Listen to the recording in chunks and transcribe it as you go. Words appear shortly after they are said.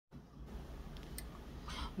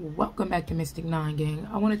Welcome back to Mystic 9 Gang.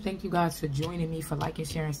 I want to thank you guys for joining me, for liking,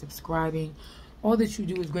 sharing, subscribing. All that you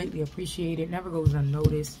do is greatly appreciated. Never goes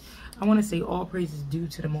unnoticed. I want to say all praise is due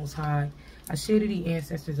to the Most High. I share to the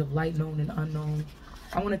ancestors of light known and unknown.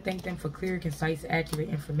 I want to thank them for clear, concise, accurate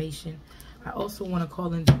information. I also want to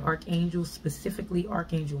call in the archangels, specifically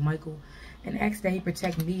Archangel Michael, and ask that he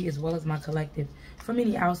protect me as well as my collective from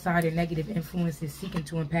any outside or negative influences seeking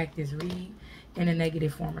to impact this read in a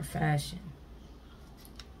negative form or fashion.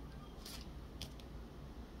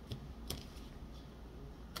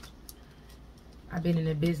 I've been in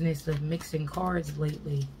the business of mixing cards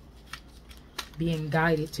lately, being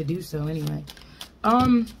guided to do so anyway.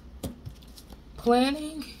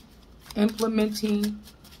 Planning, implementing,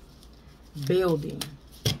 building,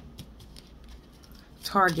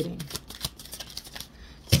 targeting.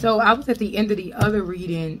 So I was at the end of the other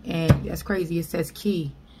reading, and that's crazy. It says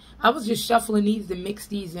key. I was just shuffling these to mix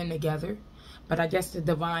these in together, but I guess the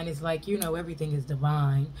divine is like, you know, everything is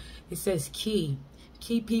divine. It says key.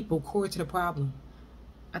 Key people, core to the problem.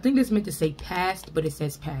 I think this meant to say past, but it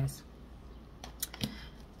says past.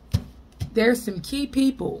 There's some key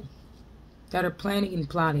people that are planning and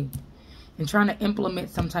plotting and trying to implement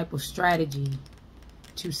some type of strategy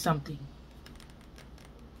to something.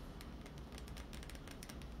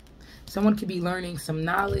 Someone could be learning some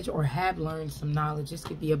knowledge or have learned some knowledge. This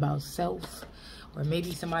could be about self, or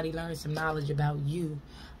maybe somebody learned some knowledge about you.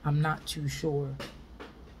 I'm not too sure.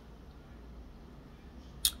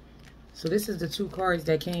 So this is the two cards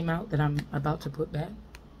that came out that I'm about to put back.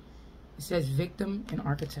 It says victim and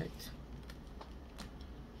architect.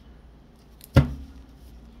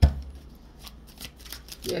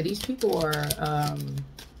 Yeah, these people are, I'm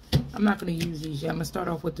not going to use these yet. I'm going to start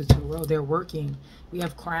off with the tarot. They're working. We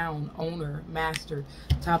have crown, owner, master,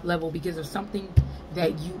 top level, because of something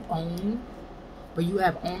that you own, or you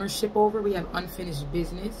have ownership over. We have unfinished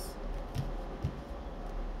business.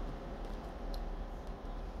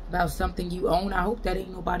 About something you own. I hope that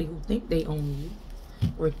ain't nobody who think they own you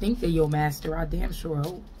or think they're your master. I damn sure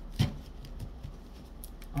hope.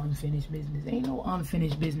 Unfinished business. Ain't no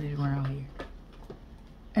unfinished business around here.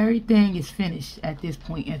 Everything is finished at this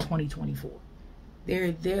point in 2024.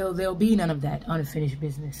 There'll be none of that unfinished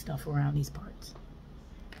business stuff around these parts.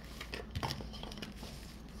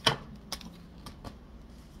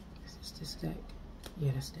 Is this deck?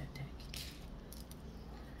 Yeah, that's that deck.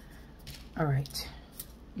 All right.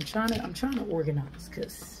 I'm trying to organize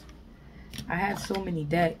because I have so many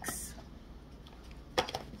decks.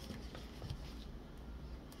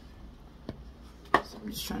 So I'm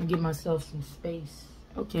just trying to give myself some space.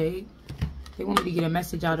 Okay. They want me to get a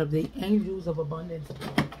message out of the angels of abundance.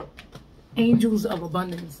 Angels of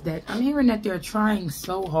abundance. That I'm hearing that they're trying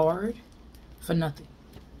so hard for nothing.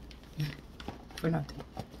 For nothing.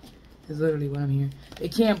 That's literally what I'm hearing. They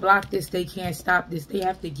can't block this. They can't stop this. They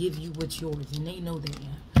have to give you what's yours. And they know that.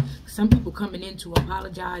 Some people coming in to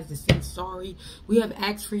apologize, to say sorry. We have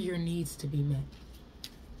asked for your needs to be met.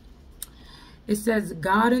 It says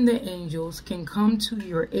God and the angels can come to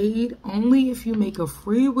your aid only if you make a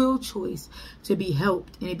free will choice to be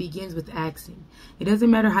helped. And it begins with asking. It doesn't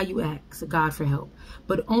matter how you ask God for help,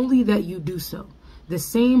 but only that you do so. The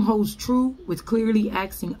same holds true with clearly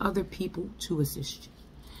asking other people to assist you.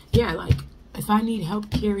 Yeah, like if I need help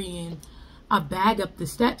carrying a bag up the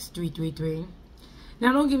steps, 333.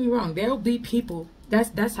 Now, don't get me wrong. There'll be people,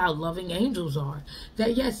 that's how loving angels are.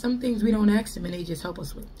 That, yes, some things we don't ask them and they just help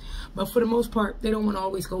us with. But for the most part, they don't want to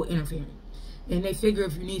always go interfering. And they figure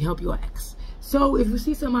if you need help, you'll ask. So if you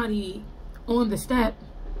see somebody on the step,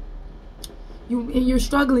 and you're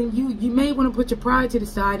struggling, you may want to put your pride to the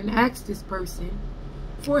side and ask this person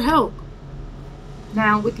for help.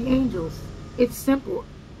 Now, with the angels, it's simple.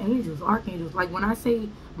 Angels, archangels. Like when I say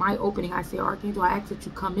my opening, I say archangel, I ask that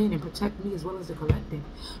you come in and protect me as well as the collective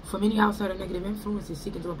from any outside or negative influences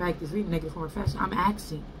seeking to impact this reading negative form or fashion. I'm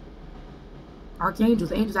asking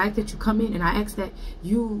archangels, angels, I ask that you come in, and I ask that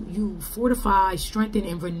you fortify, strengthen,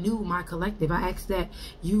 and renew my collective. I ask that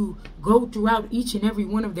you go throughout each and every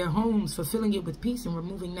one of their homes, fulfilling it with peace and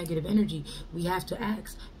removing negative energy. We have to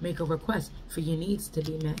ask, make a request for your needs to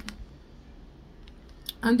be met.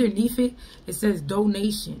 Underneath it, it says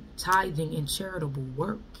donation, tithing, and charitable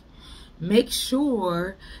work. Make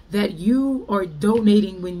sure that you are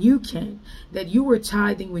donating when you can, that you are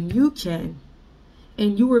tithing when you can,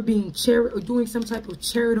 and you are being doing some type of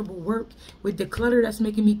charitable work. With the clutter, that's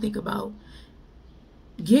making me think about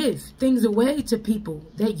give things away to people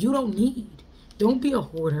that you don't need. Don't be a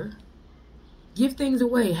hoarder. Give things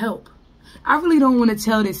away. Help. I really don't want to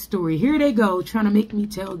tell this story. Here they go trying to make me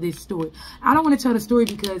tell this story. I don't want to tell the story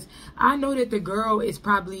because I know that the girl is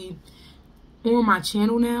probably on my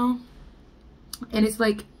channel now. And it's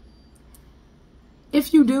like,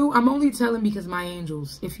 if you do, I'm only telling because my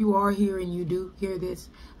angels, if you are here and you do hear this,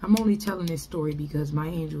 I'm only telling this story because my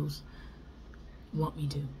angels want me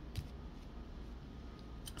to.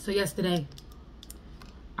 So yesterday,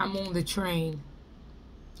 I'm on the train.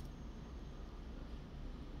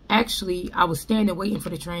 Actually, I was standing waiting for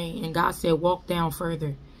the train, and God said, walk down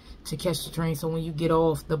further to catch the train. So when you get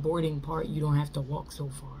off the boarding part, you don't have to walk so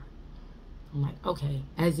far. I'm like, okay,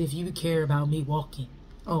 as if you care about me walking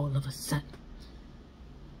all of a sudden.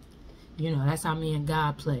 You know, that's how me and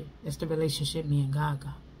God play. That's the relationship me and God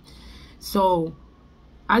got. So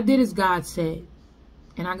I did as God said,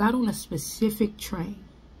 and I got on a specific train.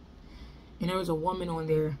 And there was a woman on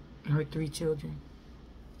there and her 3 children.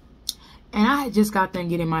 And I had just got done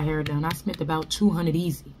getting my hair done. I spent about $200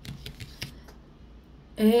 easy.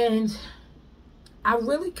 And I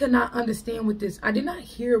really could not understand what this. I did not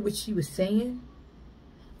hear what she was saying.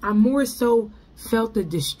 I more so felt the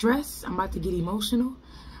distress. I'm about to get emotional.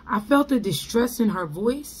 I felt the distress in her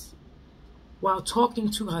voice while talking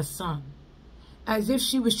to her son. As if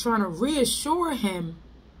she was trying to reassure him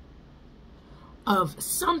of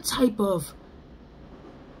some type of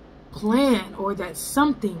plan, or that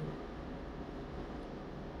something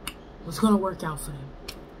was going to work out for them.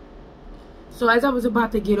 So as I was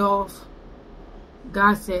about to get off,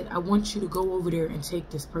 God said, I want you to go over there and take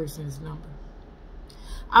this person's number.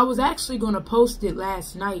 I was actually going to post it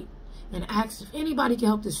last night and ask if anybody can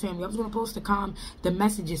help this family. I was going to post the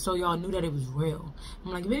messages so y'all knew that it was real.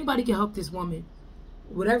 I'm like, if anybody can help this woman,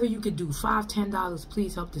 whatever you could do, $5, $10,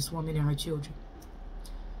 please help this woman and her children.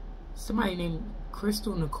 Somebody named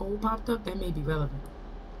Crystal Nicole popped up. That may be relevant.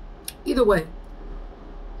 Either way.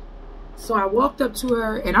 So I walked up to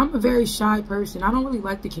her, and I'm a very shy person. I don't really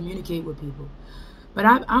like to communicate with people. But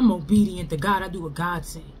I'm obedient to God. I do what God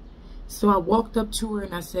says. So I walked up to her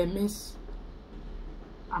and I said, Miss,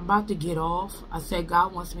 I'm about to get off. I said,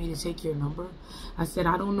 God wants me to take your number. I said,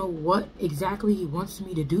 I don't know what exactly he wants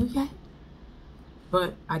me to do yet.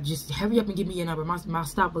 But I just, hurry up and give me your number. My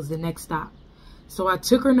stop was the next stop. So I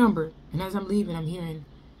took her number, and as I'm leaving, I'm hearing,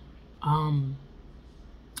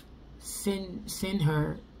 send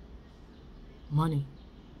her money.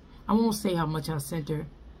 I won't say how much I sent her,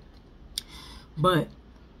 but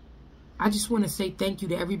I just want to say thank you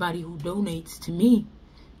to everybody who donates to me,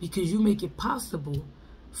 because you make it possible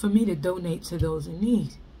for me to donate to those in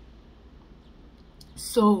need.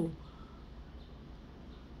 So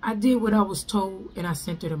I did what I was told, and I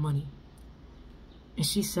sent her the money. And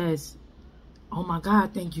she says, oh my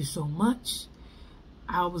God, thank you so much.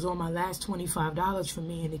 I was on my last $25 for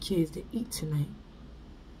me and the kids to eat tonight.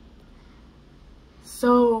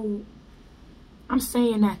 So I'm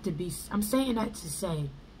saying that to say,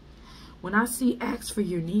 when I see ask for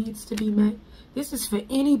your needs to be met, this is for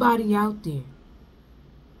anybody out there.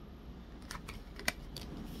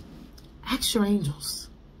 Ask your angels.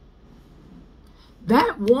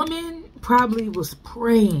 That woman probably was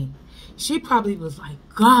praying. She probably was like,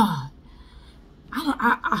 God,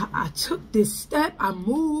 I took this step. I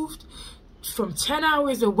moved from 10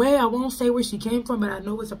 hours away. I won't say where she came from, but I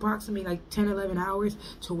know it's approximately like 10, 11 hours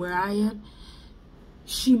to where I am.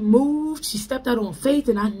 She moved. She stepped out on faith,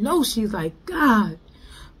 and I know she's like, God.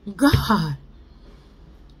 But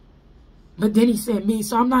then he said me,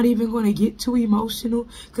 so I'm not even going to get too emotional,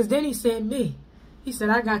 because then he said me. He said,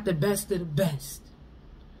 I got the best of the best.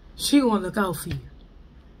 She going to look out for you.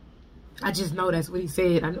 I just know that's what he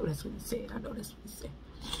said. I know that's what he said. I know that's what he said.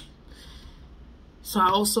 So I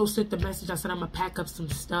also sent the message. I said, I'm going to pack up some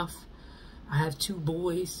stuff. I have 2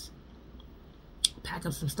 boys. Pack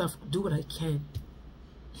up some stuff. Do what I can.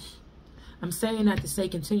 I'm saying that to say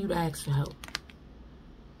continue to ask for help.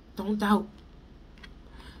 Don't doubt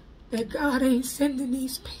that God ain't sending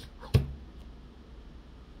these people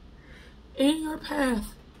in your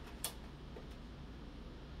path.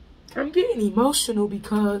 I'm getting emotional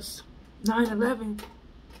because 9/11,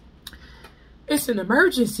 it's an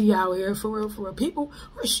emergency out here for real, for real. People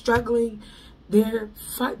are struggling. They're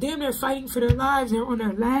fighting for their lives. They're on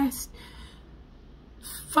their last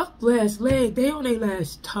leg. They on their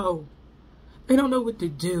last toe. They don't know what to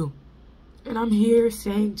do. And I'm here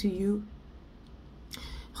saying to you,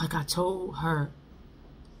 like I told her,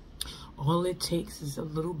 all it takes is a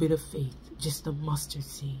little bit of faith, just a mustard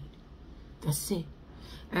seed. That's it.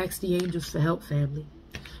 Ask the angels for help, family.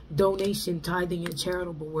 Donation, tithing, and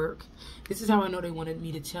charitable work. This is how I know they wanted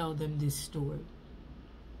me to tell them this story.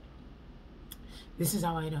 This is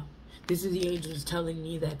how I know. This is the angels telling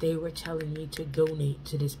me that they were telling me to donate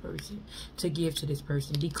to this person, to give to this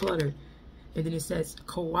person, declutter. And then it says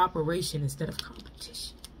cooperation instead of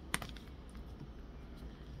competition.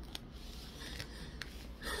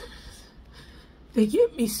 They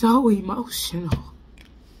get me so emotional.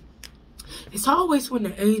 It's always when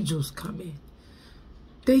the angels come in.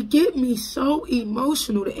 They get me so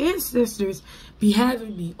emotional. The ancestors be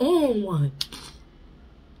having me on one.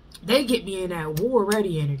 They get me in that war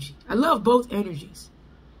ready energy. I love both energies.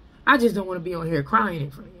 I just don't want to be on here crying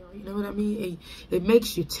in front of y'all. You know what I mean? It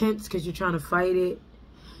makes you tense because you're trying to fight it.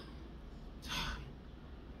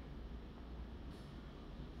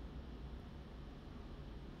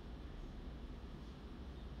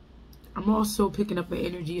 I'm also picking up an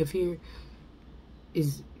energy of here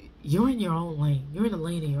is you're in your own lane. You're in the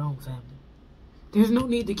lane of your own family. There's no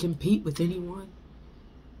need to compete with anyone.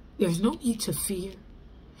 There's no need to fear.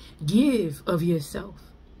 Give of yourself.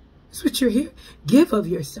 That's what you're here. Give of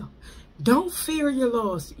yourself. Don't fear your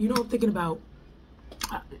loss. You know, I'm thinking about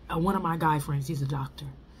one of my guy friends. He's a doctor.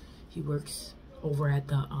 He works over at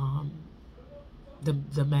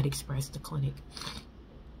the Med Express, the clinic.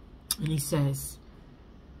 And he says,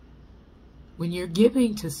 when you're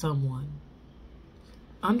giving to someone,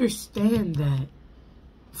 understand that.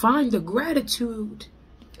 Find the gratitude.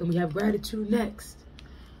 And we have gratitude next.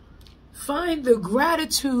 Find the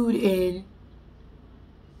gratitude in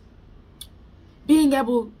being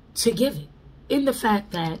able to give it. In the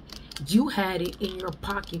fact that you had it in your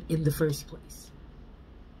pocket in the first place.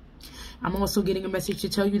 I'm also getting a message to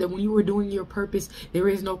tell you that when you were doing your purpose, there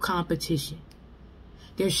is no competition.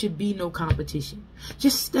 There should be no competition.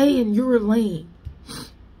 Just stay in your lane.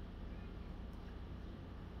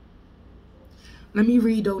 Let me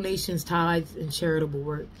read donations, tithes, and charitable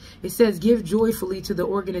work. It says, give joyfully to the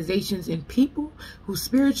organizations and people who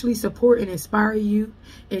spiritually support and inspire you,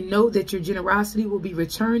 and know that your generosity will be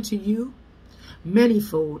returned to you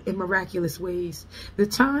manifold in miraculous ways. The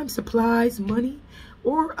time, supplies, money,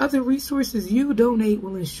 or other resources you donate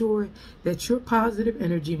will ensure that your positive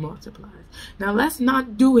energy multiplies. Now, let's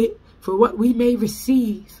not do it for what we may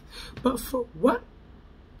receive, but for what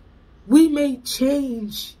we may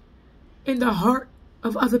change in the heart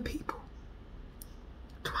of other people.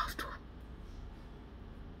 12:12.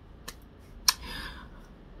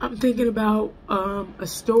 I'm thinking about a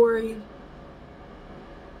story.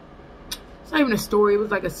 It's not even a story. It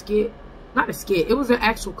was like a skit. Not a skit. It was an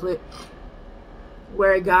actual clip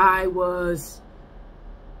where a guy was...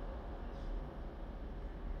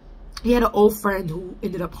 He had an old friend who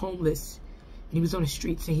ended up homeless. And he was on the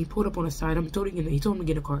streets, and he pulled up on the side. He told him to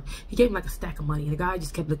get a car. He gave him like a stack of money, and the guy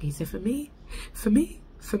just kept looking. He said, "For me, for me,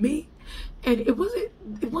 for me." And it wasn't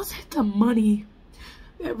the money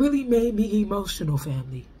that really made me emotional,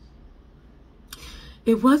 family.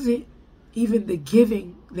 It wasn't even the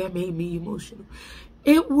giving that made me emotional.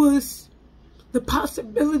 It was the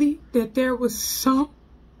possibility that there was some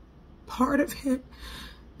part of him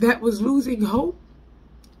that was losing hope,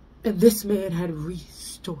 and this man had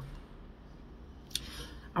restored.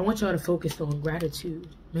 I want y'all to focus on gratitude.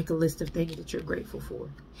 Make a list of things that you're grateful for.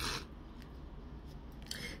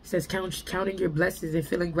 It says counting your blessings and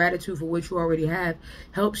feeling gratitude for what you already have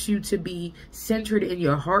helps you to be centered in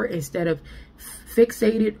your heart instead of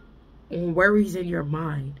fixated on worries in your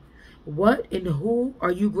mind. What and who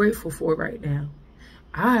are you grateful for right now?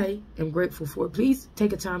 I am grateful for, please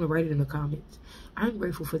take a time and write it in the comments. I'm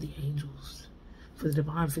grateful for the angels, for the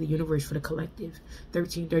divine, for the universe, for the collective.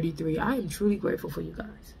 1333. I am truly grateful for you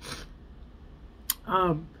guys.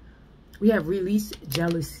 We have release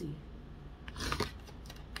jealousy.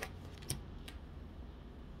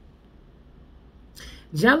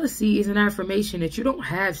 Jealousy is an affirmation that you don't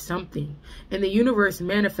have something, and the universe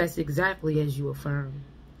manifests exactly as you affirm.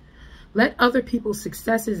 Let other people's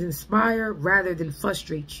successes inspire rather than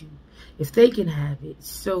frustrate you. If they can have it,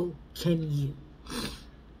 so can you.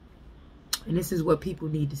 And this is what people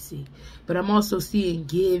need to see. But I'm also seeing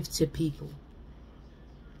give to people.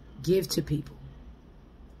 Give to people.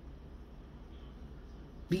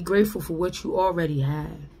 Be grateful for what you already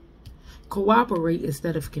have. Cooperate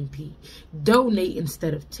instead of compete. Donate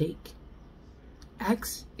instead of take.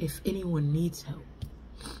 Ask if anyone needs help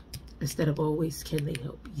instead of always can they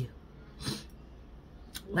help you.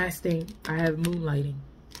 Last thing, I have moonlighting.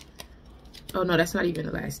 Oh, no, that's not even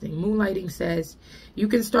the last thing. Moonlighting says, you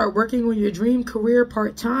can start working on your dream career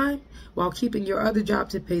part-time while keeping your other job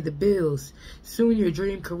to pay the bills. Soon your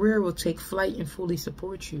dream career will take flight and fully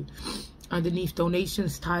support you. Underneath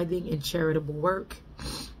donations, tithing, and charitable work.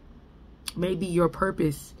 Maybe your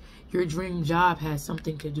purpose, your dream job has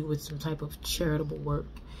something to do with some type of charitable work.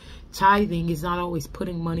 Tithing is not always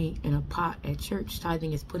putting money in a pot at church.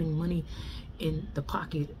 Tithing is putting money in the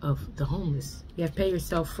pocket of the homeless. You have pay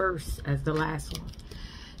yourself first as the last one.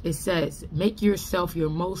 It says, make yourself your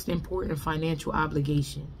most important financial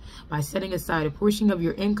obligation by setting aside a portion of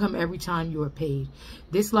your income every time you are paid.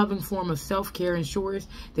 This loving form of self-care ensures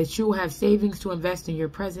that you will have savings to invest in your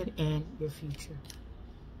present and your future.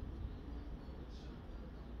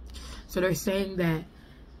 So they're saying that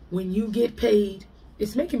when you get paid,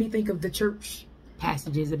 it's making me think of the church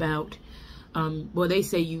passages about, well, they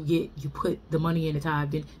say you put the money in the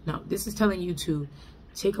tithe. No, this is telling you to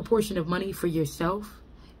take a portion of money for yourself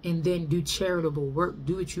and then do charitable work.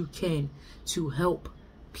 Do what you can to help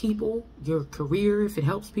people, your career. If it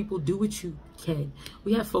helps people, do what you can.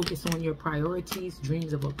 We have focus on your priorities,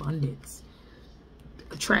 dreams of abundance,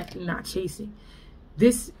 attracting, not chasing.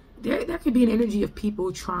 There could be an energy of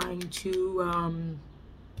people trying to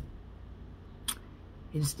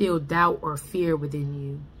instill doubt or fear within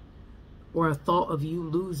you, or a thought of you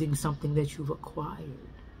losing something that you've acquired.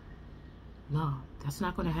 No, that's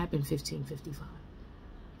not going to happen. 1555.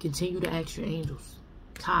 Continue to ask your angels.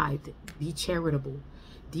 Tithe. Be charitable.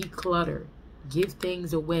 Declutter. Give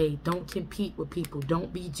things away. Don't compete with people.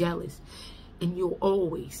 Don't be jealous. And you'll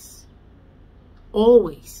always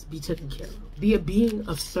be taken care of. Be a being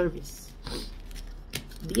of service.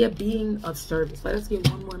 Be a being of service. Let us get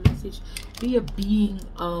one more message. Be a being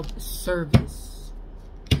of service.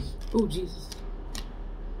 Oh, Jesus.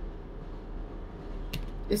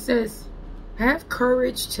 It says, have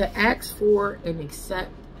courage to ask for and accept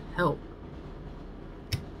help.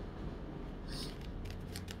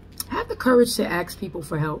 Have the courage to ask people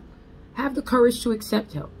for help. Have the courage to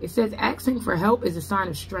accept help. It says asking for help is a sign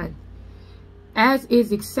of strength, as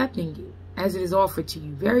is accepting it as it is offered to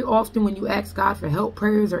you. Very often when you ask God for help,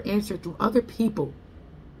 prayers are answered through other people.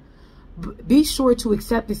 Be sure to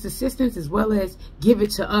accept this assistance as well as give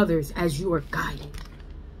it to others as you are guided.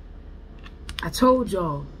 I told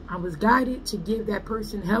y'all I was guided to give that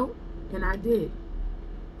person help, and I did.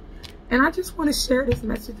 And I just want to share this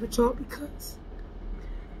message with y'all because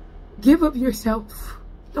give of yourself.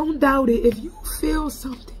 Don't doubt it. If you feel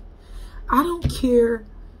something, I don't care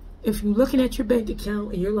if you're looking at your bank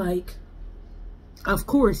account and you're like, of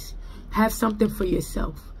course, have something for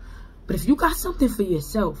yourself. But if you got something for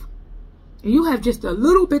yourself and you have just a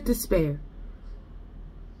little bit to spare,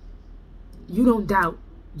 you don't doubt,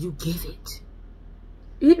 you give it.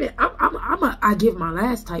 Even I give my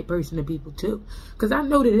last type person to people too, because I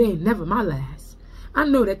know that it ain't never my last. I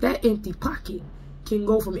know that that empty pocket can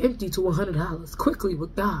go from empty to $100 quickly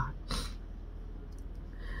with God.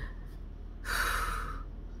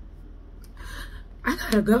 I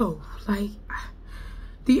gotta go. Like,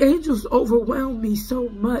 the angels overwhelm me so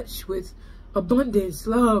much with abundance,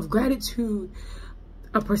 love, gratitude,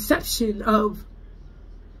 a perception of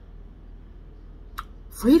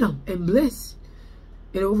freedom and bliss.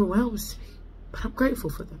 It overwhelms me, but I'm grateful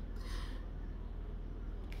for them.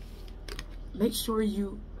 Make sure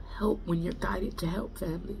you help when you're guided to help,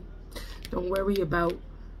 family. Don't worry about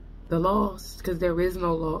the loss, because there is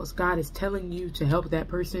no loss. God is telling you to help that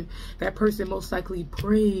person. That person most likely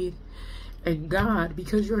prayed, and God,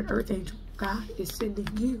 because you're an earth angel, God is sending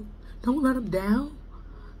you. Don't let them down.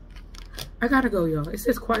 I gotta go, y'all. It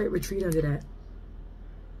says quiet retreat under that.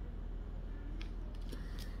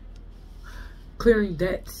 Clearing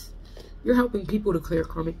debts. You're helping people to clear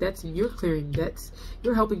karmic debts, and you're clearing debts.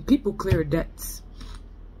 You're helping people clear debts.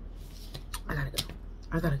 I gotta go.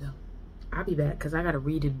 I gotta go. I'll be back because I got a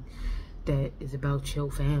reading that is about your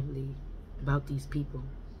family, about these people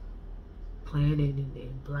planning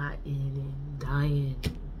and plotting and dying,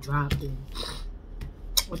 and dropping.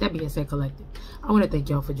 With that being said, collective, I want to thank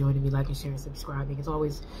y'all for joining me, liking, sharing, subscribing. It's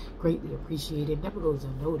always greatly appreciated. Never goes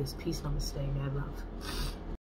unnoticed. Peace, namaste, mad love.